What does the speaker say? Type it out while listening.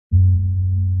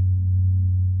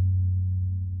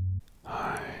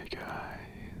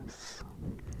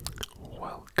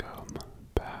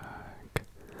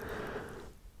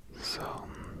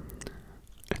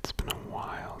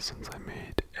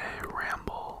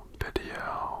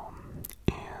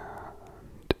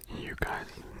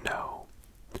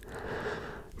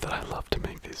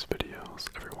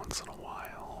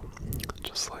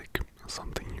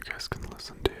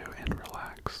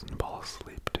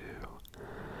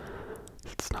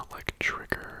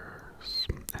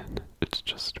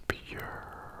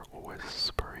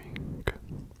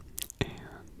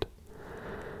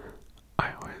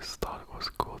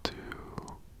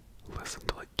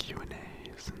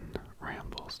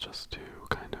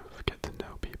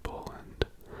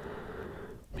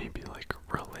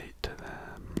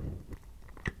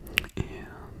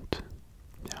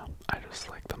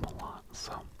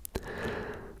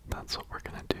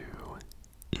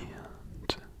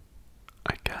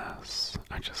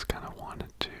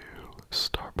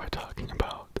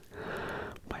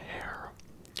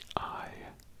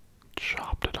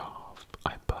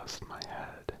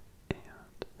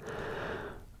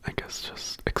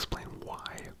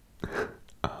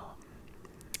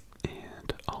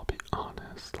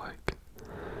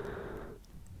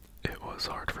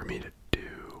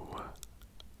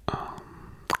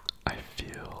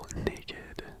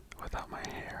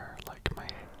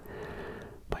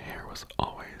was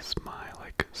always my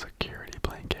like security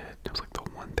blanket. It was like the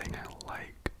one thing I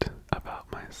liked about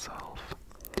myself.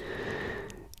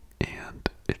 And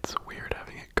it's weird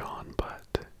having it gone,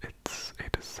 but it's a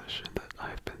decision that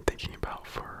I've been thinking about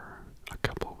for a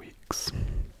couple weeks.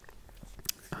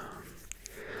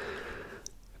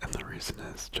 And the reason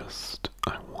is just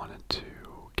I wanted to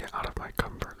get out of my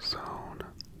comfort zone.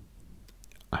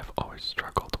 I've always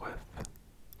struggled with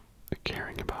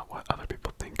caring about what other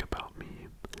people think about me.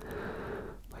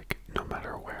 Like, no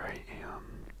matter where I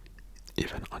am,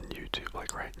 even on YouTube,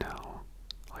 like right now,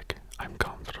 like, I'm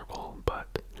comfortable, but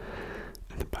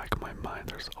in the back of my mind,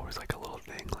 there's always like a little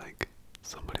thing, like,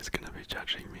 somebody's gonna be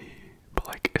judging me, but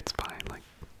like, it's fine, like,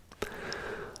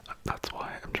 that's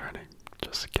why I'm trying to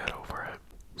just get over it.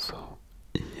 So,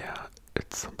 yeah,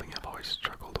 it's something I've always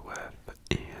struggled with,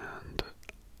 and,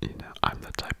 you know, I'm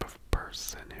the type of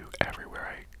person who, everywhere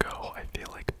I go, I feel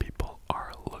like people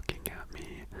are looking at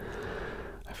me.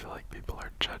 I feel like people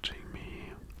are judging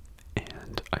me,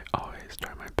 and I always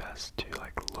try my best to,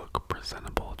 like, look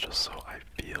presentable just so I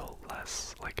feel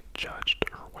less, like, judged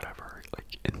or whatever,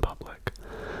 like, in public.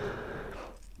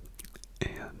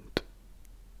 And,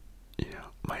 you know,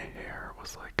 my hair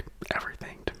was, like,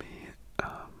 everything to me,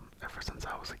 ever since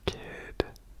I was a kid.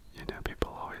 You know, people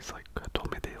always, like,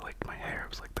 told me they liked my hair. It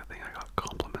was, like, the thing I got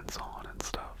compliments on and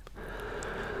stuff.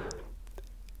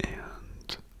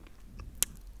 And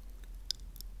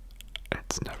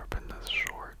it's never been this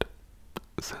short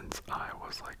since I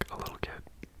was, like, a little kid.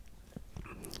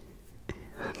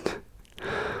 And,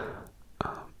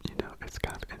 you know, it's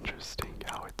kind of interesting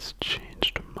how it's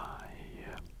changed my,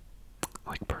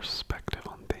 like, perspective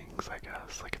on things, I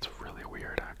guess. Like, it's really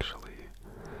weird, actually.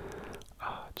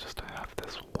 Just to have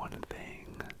this one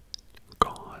thing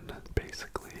gone,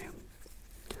 basically.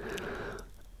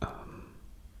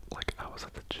 Like, I was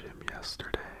at the gym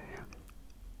yesterday,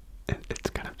 and it's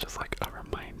kind of just like a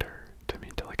reminder to me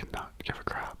to, like, not give a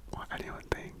crap what anyone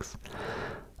thinks.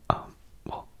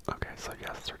 Well, okay, so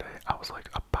yesterday I was, like,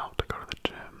 about to go to the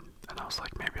gym, and I was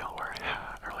like, maybe I'll wear a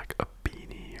hat, or, like, a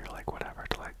beanie, or, like, whatever,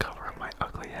 to, like, cover up my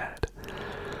ugly head.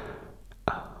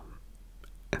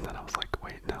 And then I was like,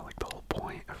 wait, no, like, the whole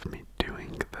point of me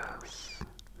doing this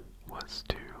was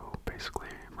to basically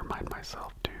remind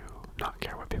myself to not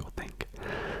care what people think.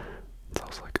 So I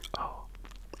was like, oh.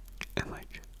 And,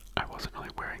 like, I wasn't really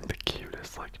wearing the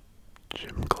cutest, like,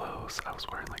 gym clothes. I was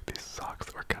wearing, like, these socks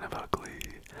that were kind of ugly.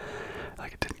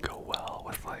 Like, it didn't go well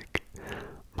with, like,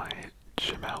 my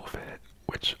gym outfit,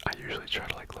 which I usually try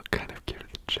to, like, look kind of cute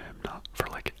at the gym, not for,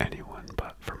 like, anyone,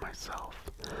 but for myself.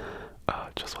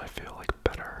 Just so I feel, like,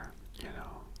 better, you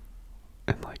know?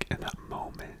 And, like, in that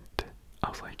moment, I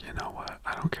was like, you know what,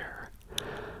 I don't care.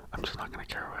 I'm just not gonna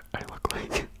care what I look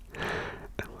like.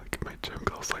 And, like, my gym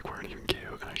clothes, like, weren't even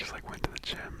cute, and I just, like, went to the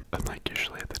gym. And, like,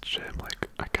 usually at the gym, like,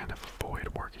 I kind of avoid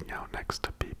working out next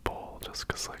to people, just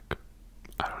 'cause, like,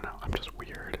 I don't know, I'm just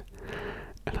weird.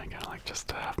 And I kinda like just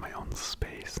to have my own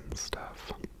space and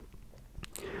stuff.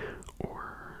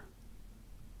 Or,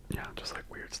 yeah, just, like,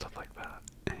 weird stuff like that.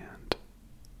 And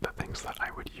the things that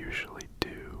I would usually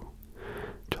do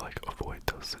to, like, avoid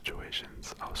those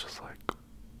situations, I was just like,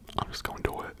 I'm just gonna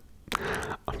do it.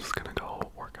 I'm just gonna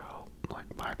go work out,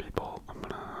 like, my people. I'm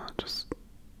gonna just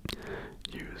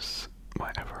use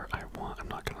whatever I want. I'm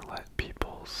not gonna let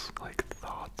people's, like,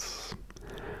 thoughts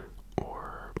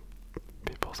or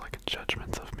people's, like,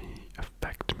 judgments of me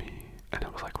affect me. And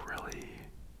it was, like, really,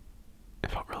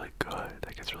 it felt really good.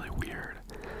 Like, it's really weird.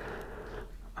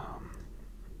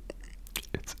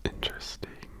 It's interesting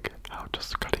how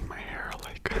just cutting my hair,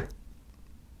 like,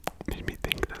 made me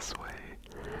think this way.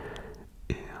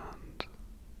 And,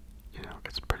 you know,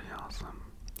 it's pretty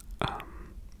awesome.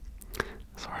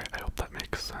 Sorry, I hope that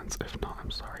makes sense. If not,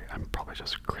 I'm sorry. I'm probably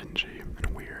just cringy and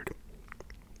weird.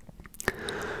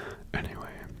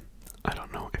 Anyway, I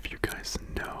don't know if you guys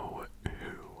know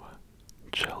who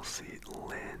Chelsea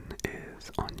Lynn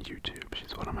is on YouTube.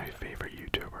 She's one of my favorite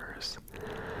YouTubers.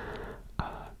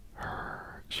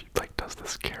 She, like, does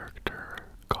this character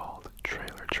called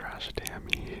Trailer Trash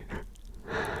Tammy.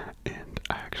 And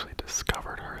I actually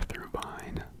discovered her through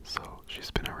Vine, so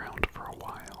she's been around for a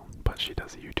while, but she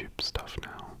does YouTube stuff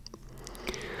now.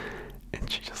 And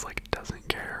she just, like, doesn't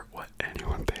care what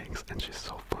anyone thinks, and she's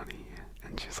so funny,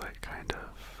 and she's, like, kind of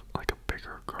like a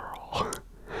bigger girl.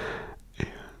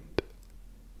 And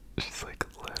she's, like,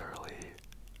 literally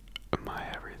my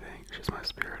everything. She's my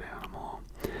spirit animal.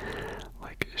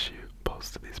 Like, she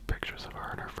posted these pictures of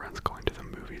her and her friends going to the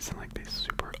movies in, like, these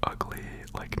super ugly,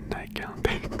 like, nightgown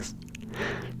things.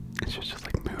 And she was just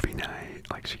like, movie night.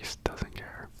 Like, she just doesn't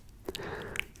care.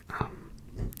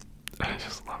 I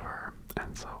just love her.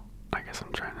 And so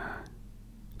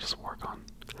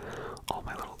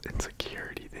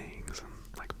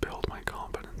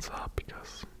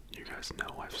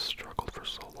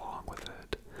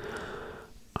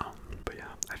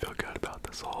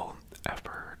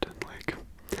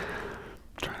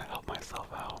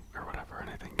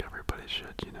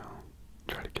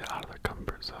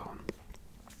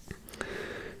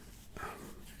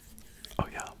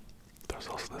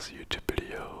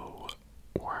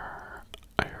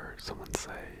someone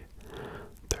say,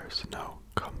 there's no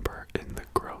comfort in the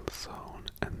growth zone,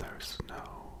 and there's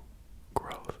no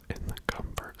growth in the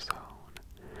comfort zone.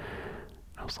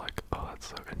 And I was like, oh, that's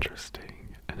so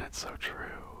interesting, and it's so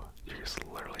true. You just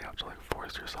literally have to like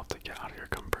force yourself to get out of your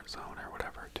comfort zone or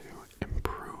whatever to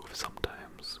improve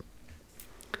sometimes.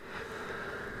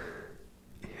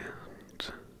 And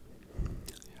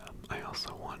yeah, I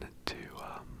also wanted to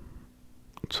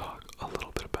talk a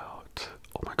little bit about,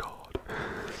 oh my god,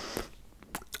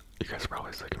 you guys are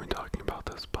probably sick of me talking about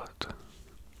this, but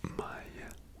my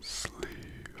sleeve.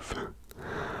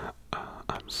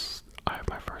 I have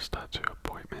my first tattoo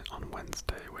appointment on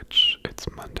Wednesday, which it's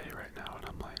Monday right now, and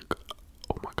I'm like,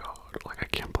 oh my god, like I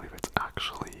can't believe it's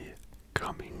actually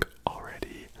coming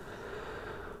already.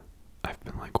 I've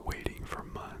been like waiting for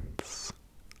months.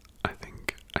 I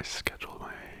think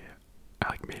I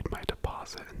like made my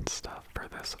deposit and stuff for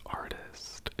this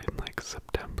artist in like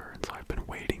September, and so I've been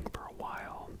waiting for a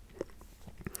while.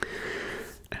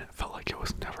 And it felt like it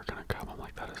was never gonna come. I'm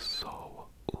like, that is so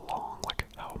long. Like,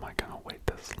 how am I gonna wait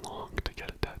this long to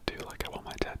get a tattoo? Like, I want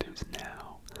my tattoos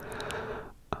now.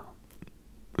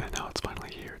 And now it's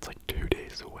finally here. It's like 2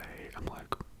 days away. I'm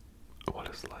like, what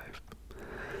is life?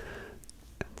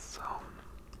 And so,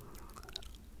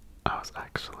 I was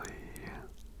actually,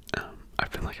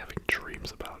 I've been like having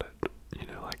dreams about it. You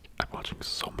know, like, I'm watching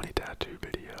so many tattoo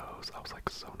videos. I was like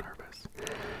so nervous.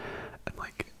 And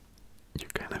like, you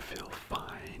kind of feel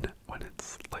fine when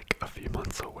it's like a few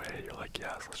months away. You're like,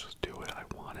 yes, let's just do it. I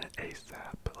want it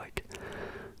ASAP. But like,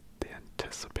 the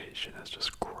anticipation has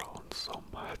just grown so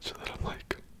much that I'm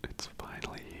like, it's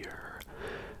finally here.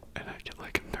 And I get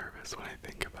like nervous when I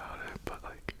think about it. But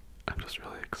like, I'm just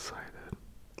really excited.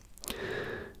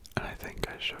 And I think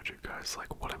I showed you guys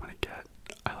like what I'm gonna get.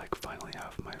 I like finally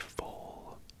have my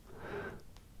full,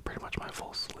 pretty much my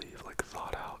full sleeve like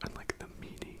thought out and like the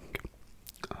meaning.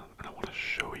 And I want to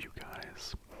show you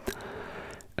guys.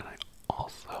 And I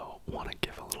also want to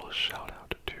give a little shout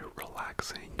out to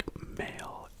Relaxing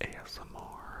Male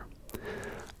ASMR.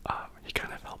 He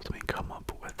kind of helped me come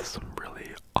up with some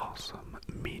really awesome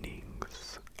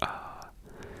meanings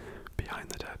behind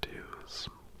the tattoos.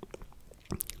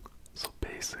 So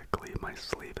basically my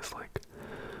sleeve is like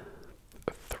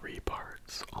 3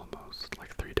 parts almost,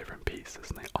 like 3 different pieces,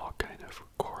 and they all kind of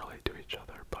correlate to each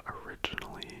other, but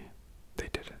originally they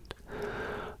didn't.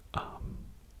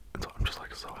 And so I'm just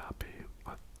like so happy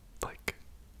with like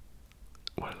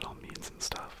what it all means and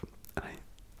stuff. And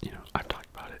I've talked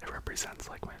about it. It represents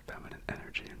like my feminine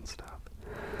energy and stuff.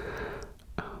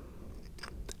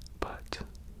 But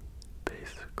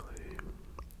basically,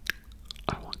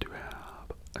 I want to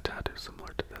have a tattoo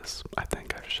similar to this. I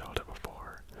think I've showed it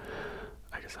before.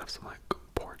 I guess I have some like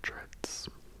portraits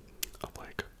of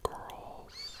like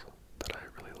girls that I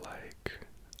really like,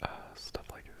 stuff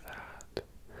like that.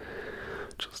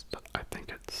 Just, I think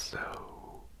it's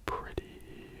so pretty,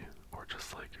 or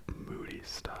just like moody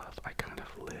stuff. I kind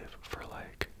of live for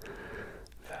like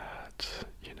that,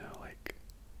 like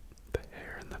the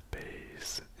hair in the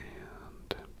base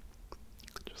and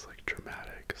just like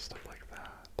dramatic stuff like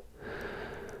that.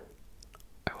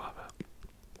 I love it.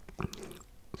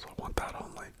 So I want that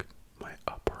on like my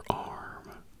upper arm,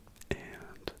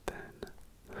 and then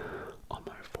on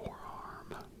my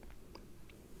forearm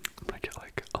I'm gonna get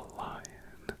like a lion.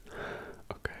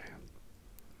 Okay.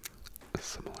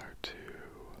 Similar to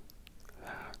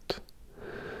that,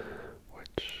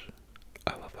 which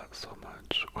I love that so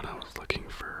much. When I was looking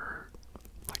for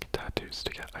like tattoos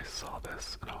to get, I saw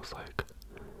this and I was like,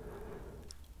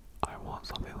 I want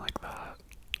something like that.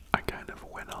 I kind of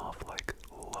went off like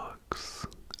looks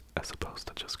as opposed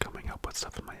to just coming up with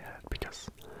stuff in my head, because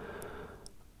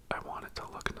I want it to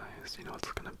look nice.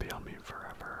 It's gonna be on me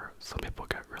forever. Some people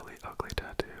get really ugly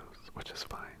tattoos, which is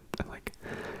fine. And like,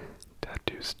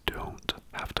 tattoos don't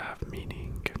have to have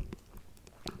meaning.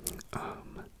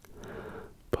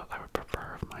 But I would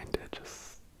prefer if mine did,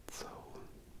 just so,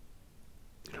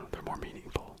 they're more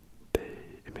meaningful.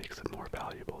 It makes it more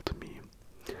valuable to me.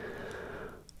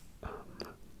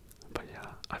 But yeah,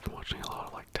 I've been watching a lot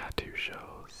of like tattoo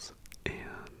shows,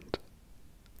 and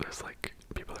there's like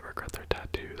people that regret their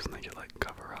tattoos and they get like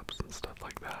cover-ups and stuff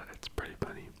like that. It's pretty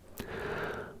funny.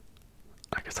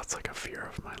 I guess that's like a fear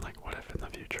of mine, like what if in the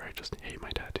future I just hate my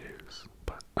tattoos,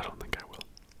 but I don't think I will.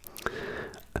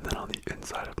 And then on the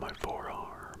inside of my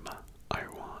forearm, I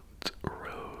want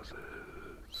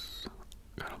roses,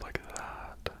 kind of like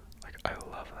that. Like, I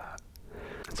love that.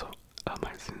 And so that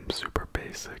might seem super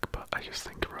basic, but I just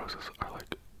think roses are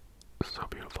like so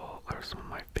beautiful. They're some of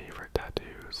my favorite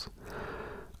tattoos.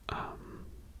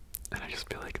 And I just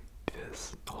feel like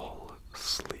this whole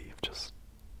sleeve just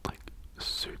like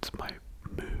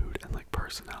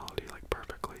personality like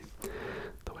perfectly,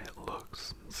 the way it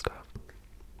looks and stuff.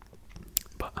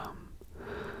 But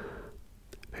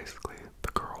basically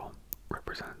the girl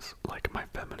represents like my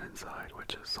feminine side,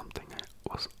 which is something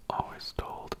I was always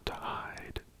told to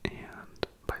hide, and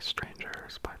by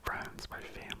strangers, by friends, by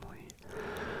family.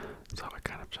 So it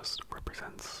kind of just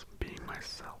represents being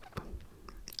myself.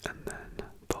 And then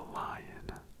the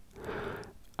lion,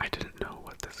 I didn't know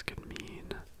what this could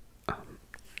mean.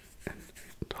 And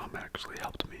Tom actually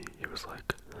helped me. He was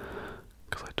like,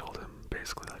 because I told him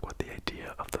basically like what the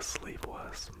idea of the sleeve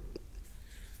was.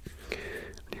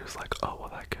 And he was like, oh, well,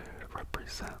 that could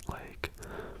represent like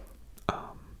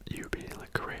you being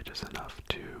like courageous enough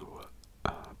to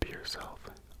be yourself,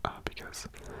 because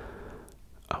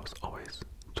I was always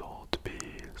told to be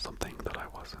something that I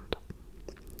wasn't.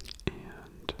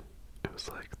 And it was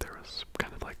like there was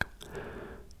kind of like,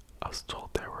 I was told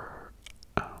there were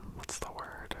what's the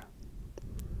word,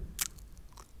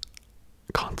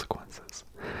 consequences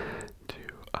to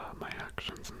my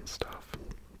actions and stuff.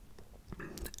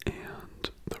 And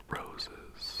the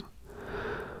roses,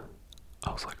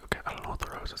 I was like, okay, I don't know what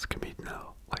the roses can mean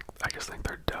now. Like, I just think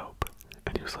they're dope.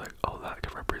 And he was like, oh, that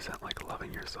could represent like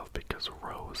loving yourself, because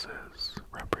roses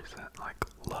represent like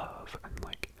love, and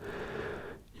like,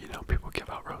 you know, people give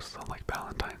out roses on like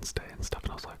Valentine's Day and stuff.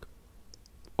 And I was like,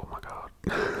 oh my god,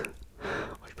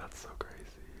 like that's so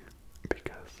crazy,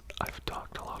 because I've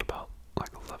talked a lot about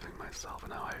like loving myself,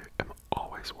 and how I am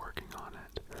always working on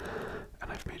it.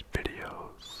 And I've made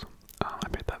videos. I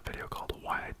made that video called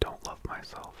Why I Don't Love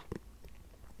Myself,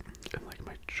 and like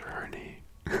my journey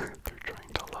through trying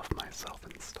to love myself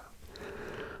and stuff.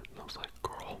 And I was like,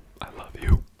 girl, I love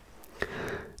you.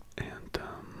 And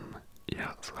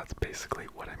yeah, so that's basically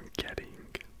what I'm getting.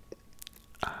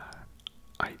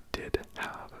 I did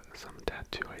have some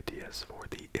tattoo ideas for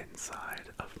the inside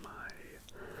of my,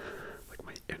 like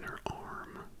my inner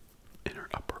arm, inner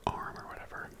upper arm or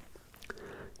whatever.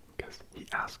 Because he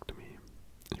asked me,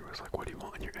 he was like, what do you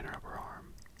want on your inner upper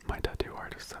arm? My tattoo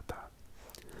artist said that.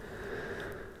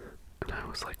 And I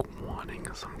was like wanting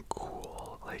some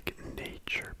cool, like,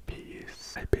 nature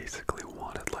piece. I basically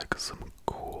wanted like some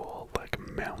cool, like,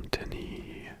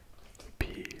 mountainy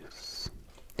piece,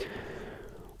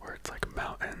 where it's like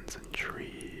mountains and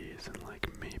trees and like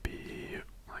maybe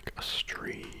like a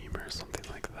stream or something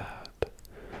like that.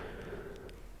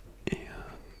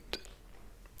 And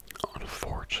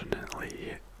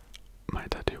unfortunately, my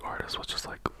tattoo artist was just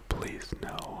like, please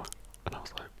no. And I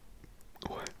was like,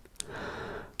 what?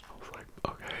 I was like,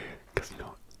 okay, because you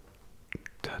know,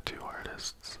 tattoo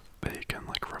artists, they can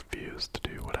like refuse to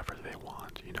do whatever they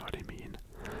want, you know what I mean?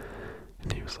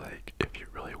 And he was like, if you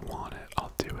really want it,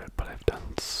 I'll do it, but I've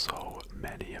done so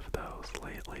many of those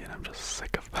lately and I'm just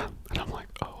sick of them. And I'm like,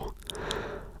 oh.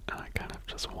 And I kind of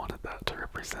just wanted that to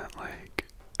represent like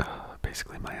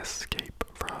basically my escape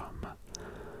from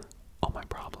all my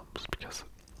problems, because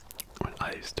when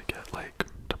I used to get like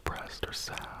depressed or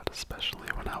sad, especially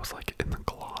when I was like in the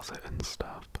closet and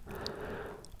stuff,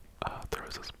 there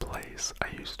was this place I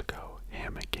used to go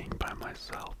hammocking by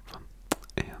myself,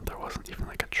 and there wasn't even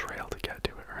like a trail to get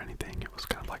to it or anything. It was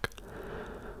kind of like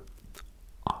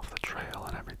off the trail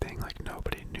and everything, like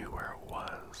nobody knew where it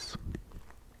was.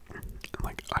 And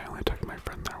like I only took my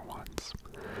friend there once,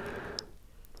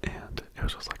 and it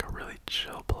was just like a really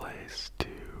chill place to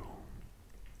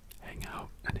hang out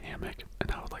and hammock.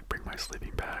 And I would like bring my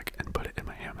sleeping bag and put it in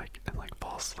my hammock and like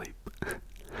fall asleep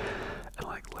and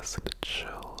like listen to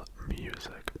chill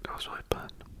music. It was really fun.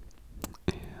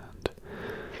 And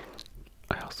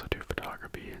I also do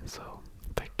photography, and so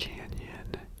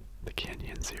the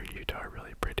canyons here in Utah are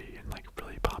really pretty and like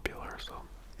really popular. So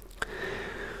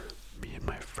me and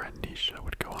my friend Nisha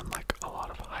would go on like a lot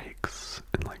of hikes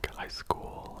in like high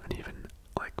school, and even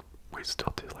like we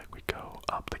still do, like we go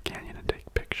up the canyon and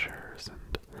take pictures,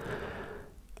 and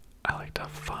I like to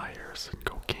have fires and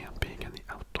go camping, and the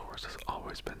outdoors has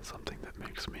always been something that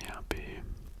makes me happy,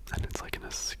 and it's like an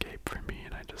escape for me,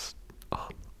 and I just, oh,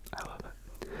 I love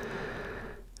it.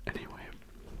 Anyway,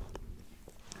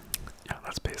 yeah,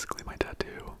 that's basically my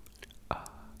tattoo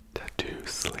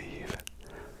sleeve.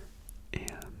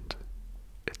 And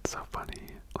it's so funny,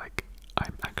 like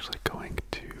I'm actually going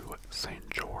to St.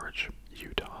 George,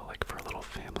 Utah, like for a little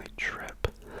family trip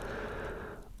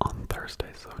on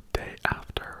Thursday, so day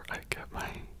after I get my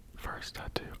first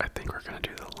tattoo. I think we're gonna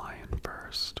do the lion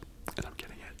first, and I'm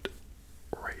getting it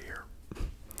right here.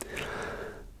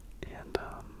 And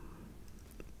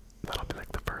that'll be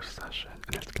like the first session,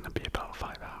 and it's gonna be about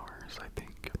 5 hours, I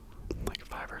think, like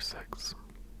 5 or 6.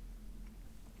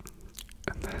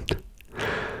 And then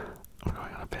I'm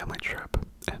going on a family trip,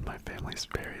 and my family family's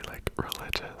very like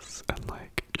religious, and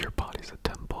like your body's a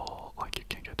temple, like you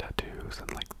can't get tattoos,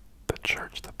 and like the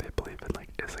church that they believe in like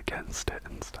is against it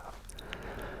and stuff.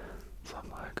 So I'm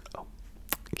like, oh,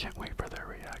 can't wait for their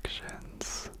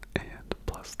reactions. And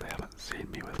plus they haven't seen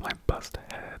me with my bust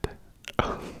head.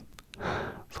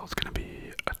 So it's gonna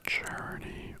be a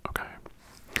journey, okay?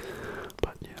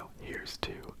 But you know, here's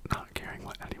to not caring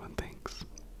what anyone thinks.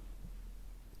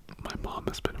 My mom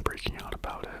has been freaking out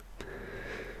about it.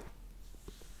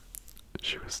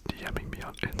 She was DMing me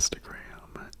on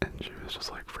Instagram, and she was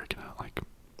just like freaking out, like,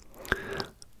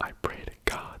 I pray to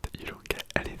God that you don't get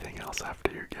anything else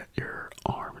after you get your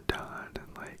arm done,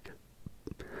 and like,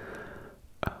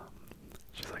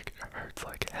 she's like, it hurts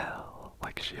like hell.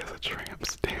 Like, she has a tramp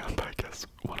stamp. I guess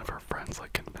one of her friends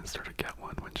like convinced her to get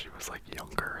one when she was like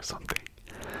younger or something.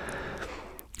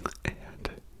 And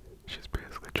she's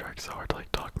basically trying so hard to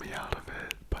like talk me out of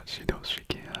it, but she knows she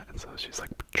can't, and so she's like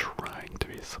trying to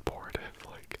be supportive,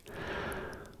 like,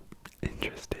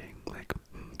 interesting, like,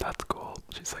 that's cool.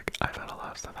 She's like, I've had a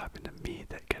lot of stuff happen to me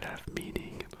that could have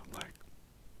meaning, and I'm like,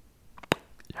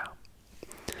 yeah.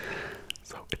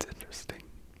 So it's interesting.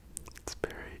 It's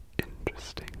very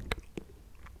interesting.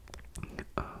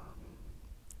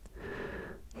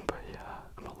 But yeah,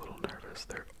 I'm a little nervous.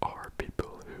 There are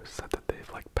people who said that they've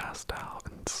like passed out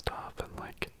and stuff, and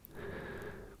like,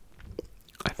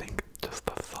 I think just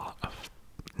the thought of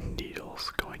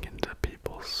needles going into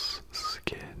people's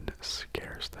skin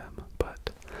scares them. But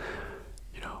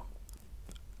you know,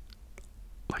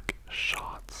 like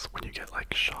shots, when you get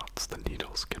like shots, the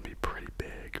needles can be pretty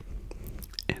big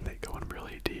and they go in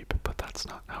really deep, but that's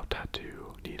not how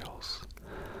tattoo needles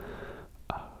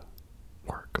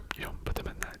work. You don't put them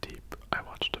in that deep. I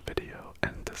watched a video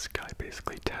and this guy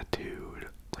basically tattooed,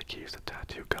 like he used a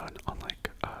tattoo gun on like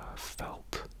a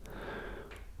felt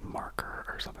marker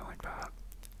or something like that,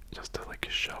 just to like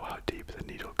show how deep the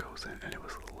needle goes in, and it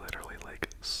was literally like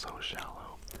so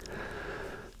shallow.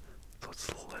 So it's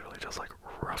literally just like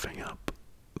roughing up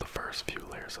the first few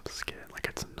layers of the skin, like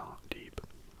it's not deep.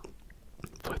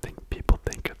 So I think people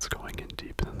think it's going in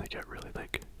deep, and then they get really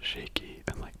like shaky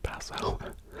and like pass out.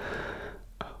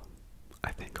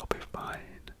 I think I'll be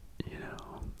fine, you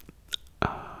know.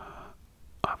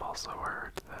 I've also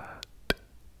heard that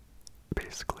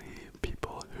basically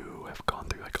people who have gone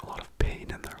through like a lot of pain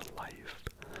in their life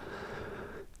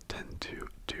tend to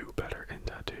do better in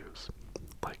tattoos.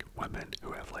 Like women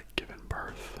who have like given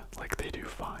birth, like they do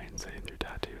fine sitting through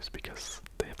tattoos because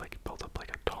they have like built up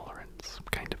like a tolerance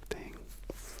kind of thing.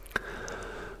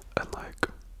 And like,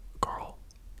 girl,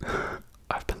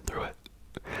 I've been through it.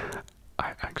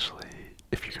 I actually,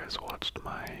 if you guys watched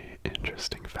my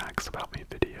interesting facts about me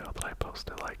video that I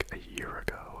posted like a year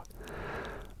ago,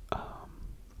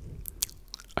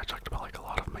 I talked about like a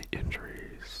lot of my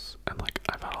injuries, and like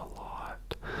I've had a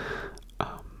lot,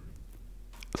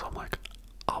 so I'm like,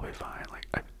 I'll be fine. Like,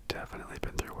 I've definitely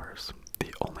been through worse.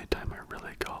 The only time I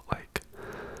really got like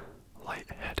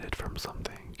lightheaded from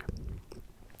something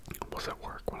was at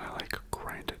work when I like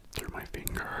grinded through my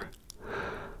finger,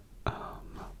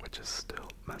 which is still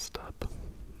messed up,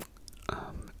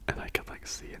 and I could like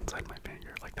see inside my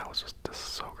finger. Like, that was just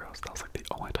so gross. That was like the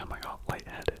only time I got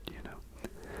lightheaded, you know.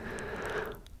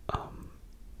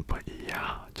 But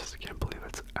yeah, just can't believe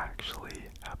it's actually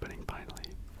happening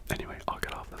finally. Anyway, I'll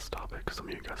get off this topic. Some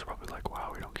of you guys are probably like,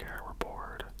 wow, we don't care, we're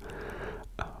bored.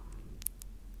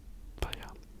 But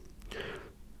yeah.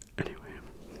 Anyway,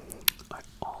 I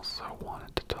also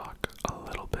wanted to talk a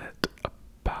little bit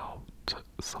about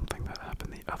something that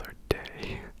happened the other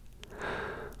day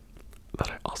that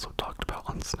I also talked about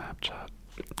on Snapchat.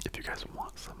 If you guys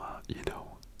want some, you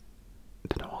know,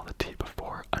 to know all the tea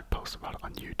before I post about it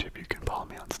on YouTube, you can follow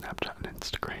me on Snapchat and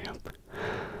Instagram.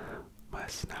 My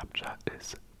Snapchat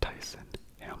is Tyson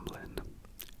Hamblin,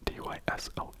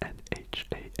 TysonHamblin,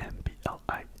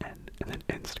 and then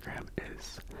Instagram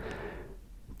is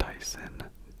Tyson.ASMR,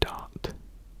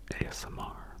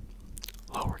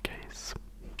 lowercase.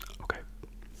 Okay.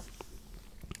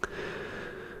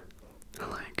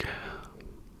 Like,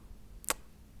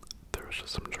 there was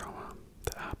just some drama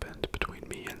that happened between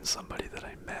me and somebody that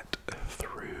I met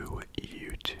through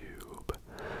YouTube,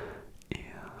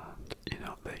 and you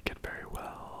know, they could very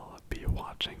well be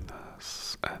watching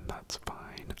this, and that's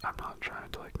fine. I'm not trying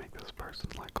to like make this person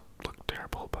like look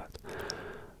terrible, but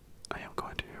I am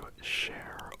going to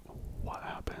share what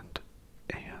happened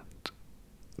and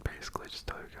basically just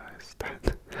tell you guys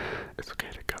that it's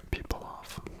okay to cut people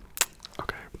off.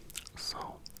 Okay,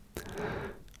 so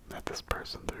met this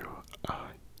person through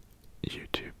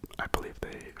YouTube. I believe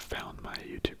they found my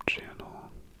YouTube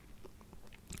channel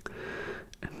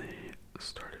and they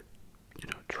started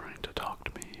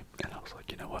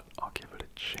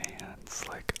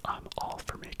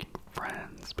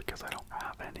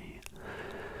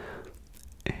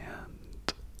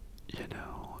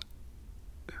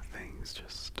things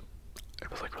just, it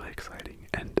was like really exciting.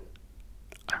 And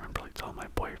I remember like telling my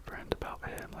boyfriend about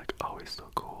him, like, oh, he's so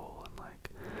cool, and like,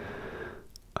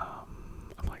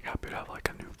 I'm like happy to have like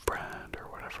a new friend or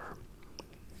whatever.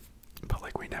 But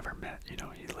like we never met, you know,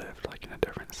 he lived like in a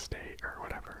different state or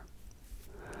whatever.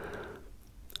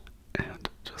 And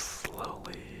just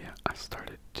slowly I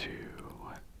started to,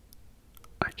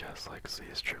 I guess, like see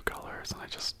his true colors, and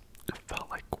it felt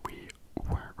like we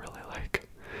weren't really like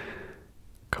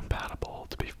compatible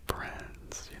to be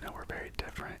friends, you know, we're very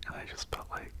different, and I just felt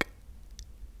like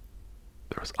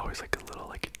there was always like a little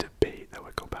like debate that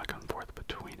would go back and forth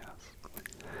between us.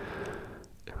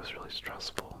 It was really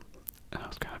stressful, and I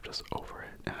was kind of just over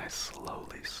it, and I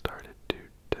slowly started to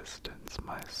distance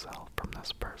myself from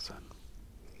this person.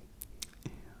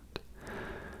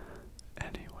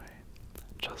 And anyway,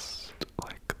 just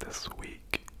like this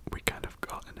week, we kind of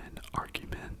got in an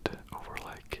argument over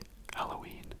like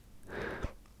Halloween.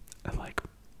 And like,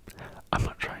 I'm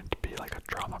not trying to be like a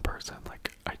drama person,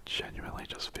 like I genuinely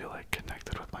just feel like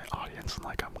connected with my audience and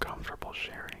like I'm comfortable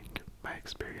sharing my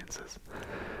experiences.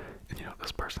 And you know,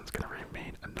 this person's gonna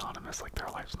remain anonymous, like their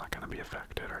life's not gonna be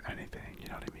affected or anything, you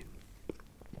know what I mean?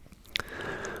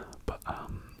 But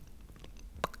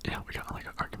yeah, we got in like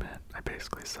an argument. I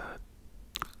basically said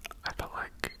I felt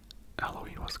like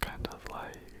Halloween was kind of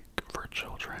like for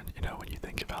children, you know, when you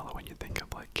think of Halloween you think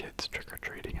of like kids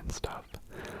trick-or-treating and stuff.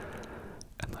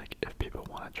 And like if people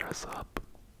want to dress up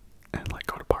and like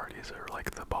go to parties or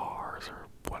like the bars or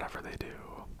whatever they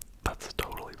do, that's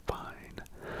totally fine.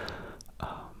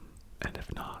 And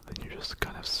if not, then you just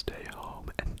kind of stay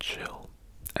home and chill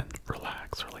and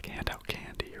relax, or like hand out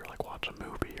candy or like watch a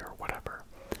movie or whatever.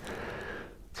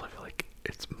 So I feel like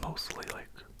it's mostly like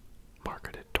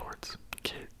marketed towards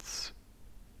kids.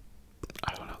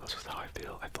 I don't know, that's just how I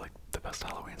feel. I feel like the best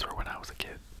Halloweens were when I was a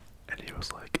kid. And he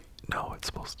was like, no, it's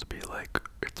supposed to be like,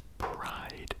 it's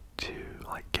Pride 2,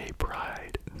 like gay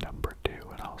pride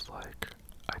 #2. And I was like,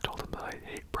 I told him that I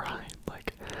hate Pride.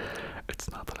 Like, it's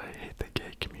not that I hate the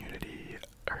gay community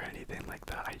or anything like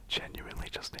that. I genuinely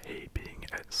just hate being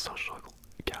at social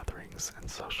gatherings and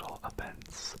social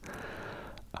events.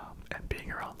 And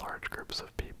being around large groups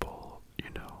of people, you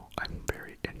know, I'm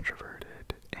very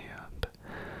introverted, and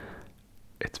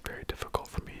it's very difficult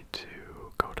for me to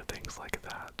go to things like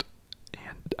that.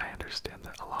 And I understand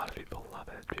that a lot of people love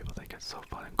it. People think it's so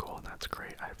fun and cool, and that's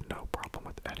great. I have no problem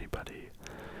with anybody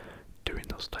doing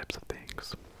those types of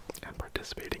things and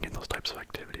participating in those types of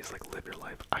activities. Like, live your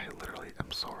life. I literally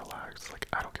am so relaxed. Like,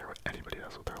 I don't care what anybody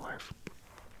does with their life.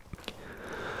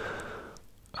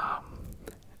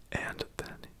 And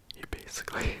then he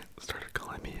basically started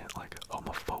calling me like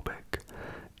homophobic,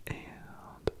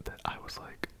 and that I was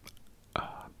like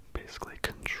basically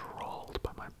controlled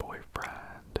by my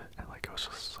boyfriend, and like it was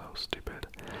just so stupid.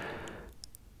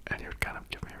 And he would kind of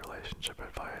give me relationship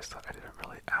advice that I didn't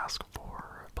really ask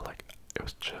for, but like it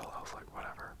was chill. I was like,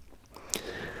 whatever.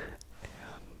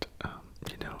 And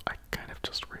you know, I kind of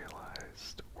just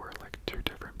realized we're like two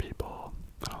different people,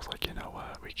 and I was like, you know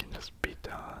what, we can just be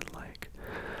done. Like,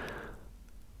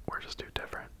 we're just too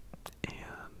different,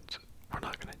 and we're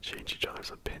not gonna change each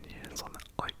other's opinions on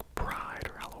like Pride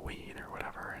or Halloween or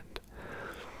whatever. And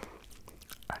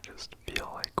I just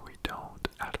feel like we don't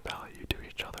add value to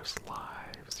each other's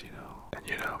lives, you know. And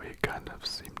you know, he kind of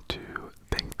seemed to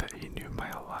think that he knew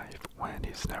my life when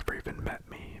he's never even met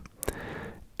me.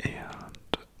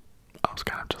 And I was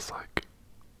kind of just like,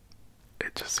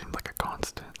 it just seemed like a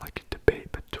constant like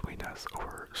debate between us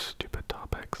over stupid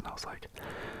topics, and I was like,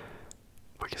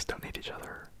 we just don't need each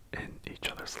other in each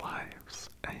other's lives,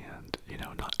 and you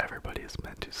know, not everybody is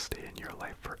meant to stay in your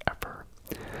life forever.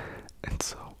 And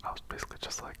so I was basically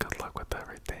just like, good luck with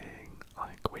everything,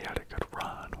 like we had a good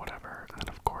run, whatever. And then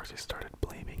of course he started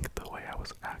blaming the way I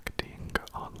was acting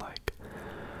on like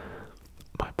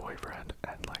my boyfriend,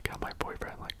 and like how my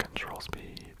boyfriend like controls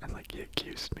me, and like he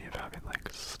accused me of having like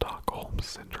Stockholm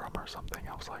syndrome or something.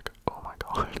 I was like, oh my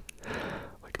god.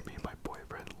 Like, me and my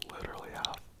boyfriend literally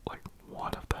have like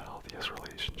one of the healthiest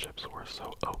relationships. We're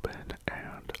so open,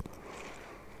 and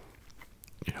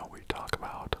you know, we talk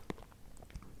about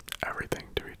everything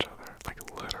to each other, like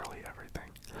literally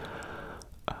everything.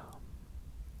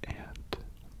 And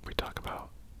we talk about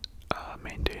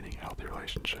maintaining a healthy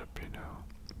relationship, you know.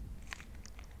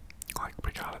 Like,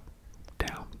 we got it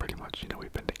down pretty much, you know.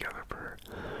 We've been together for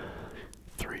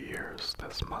 3 years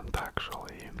this month,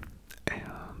 actually.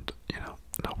 And, you know,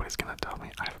 nobody's gonna tell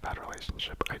me I have a bad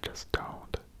relationship. I just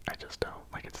don't. I just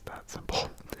don't. Like, it's that simple.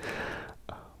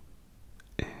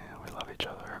 And we love each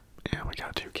other. And we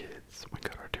got 2 kids. We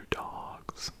got our 2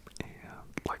 dogs. And,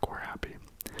 like, we're happy.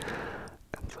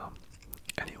 And so,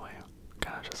 anyway,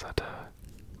 just had to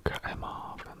cut him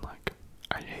off, and like,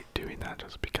 I hate doing that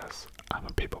just because I'm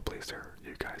a people pleaser.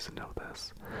 You guys know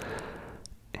this.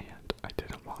 And I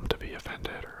didn't want him to be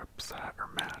offended or upset or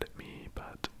mad at me,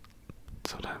 but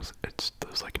sometimes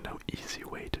there's like no easy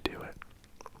way to do it.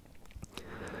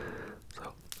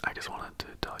 So I just wanted to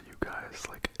tell you guys,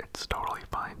 like, it's totally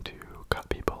fine to cut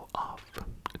people off,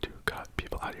 to cut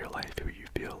people out of your life who you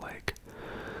feel like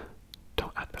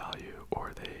don't add value,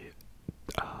 or they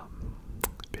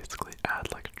basically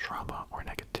add like trauma or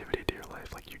negativity to your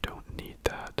life. Like, you don't need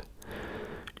that.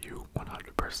 You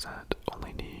 100%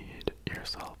 only need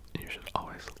yourself. You should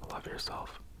always love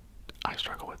yourself. I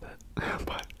struggle with it,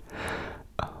 but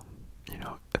you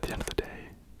know, at the end of the day,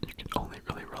 you can only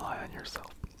really rely on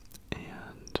yourself,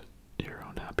 and your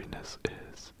own happiness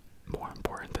is more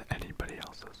important than anybody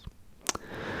else's.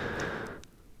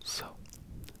 So,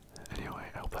 anyway,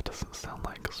 I hope that doesn't sound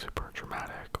like super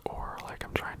dramatic or like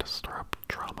I'm trying to stir up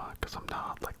drama, because I'm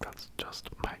not. Like, that's just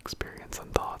my experience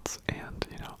and thoughts, and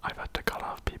you know, I've had to cut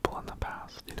off people in the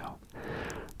past. You know,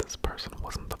 this person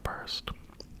wasn't the first,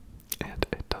 and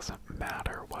it doesn't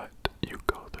matter what you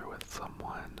go through with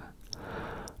someone.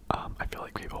 I feel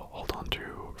like people hold on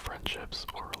to friendships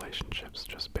or relationships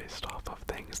just based off of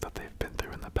things that they've been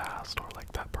through in the past, or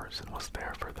like that person was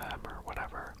there for them or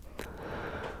whatever.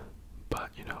 But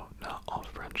you know, not all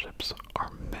friendships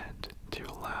are meant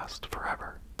to last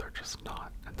forever. They're just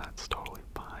not, and that's totally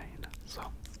fine. So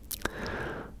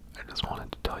I just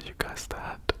wanted to tell you guys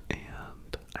that,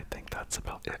 and I think that's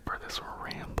about it for this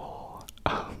ramble.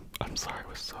 I'm sorry it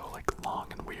was so like long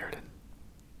and weird and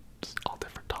just all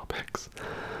different topics.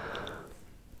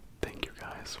 Thank you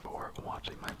guys for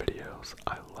watching my videos.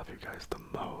 I love you guys the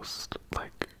most.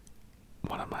 Like,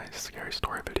 one of my scary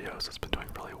story videos has been doing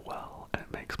really well, and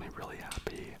it makes me really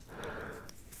happy.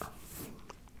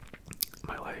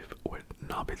 My life would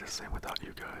not be the same without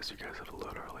you guys. You guys have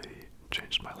literally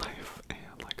changed my life,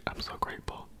 and like, I'm so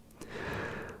grateful.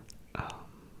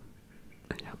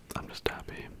 And yeah, I'm just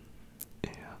happy,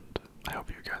 and I hope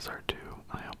you guys are too.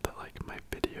 I hope that like my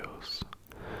videos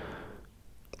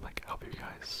like help you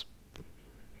guys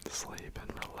sleep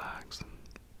and relax and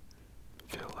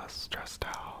feel less stressed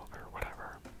out or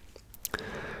whatever.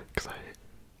 Because I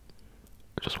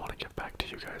just want to give back to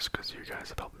you guys, because you guys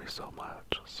have helped me so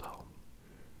much. So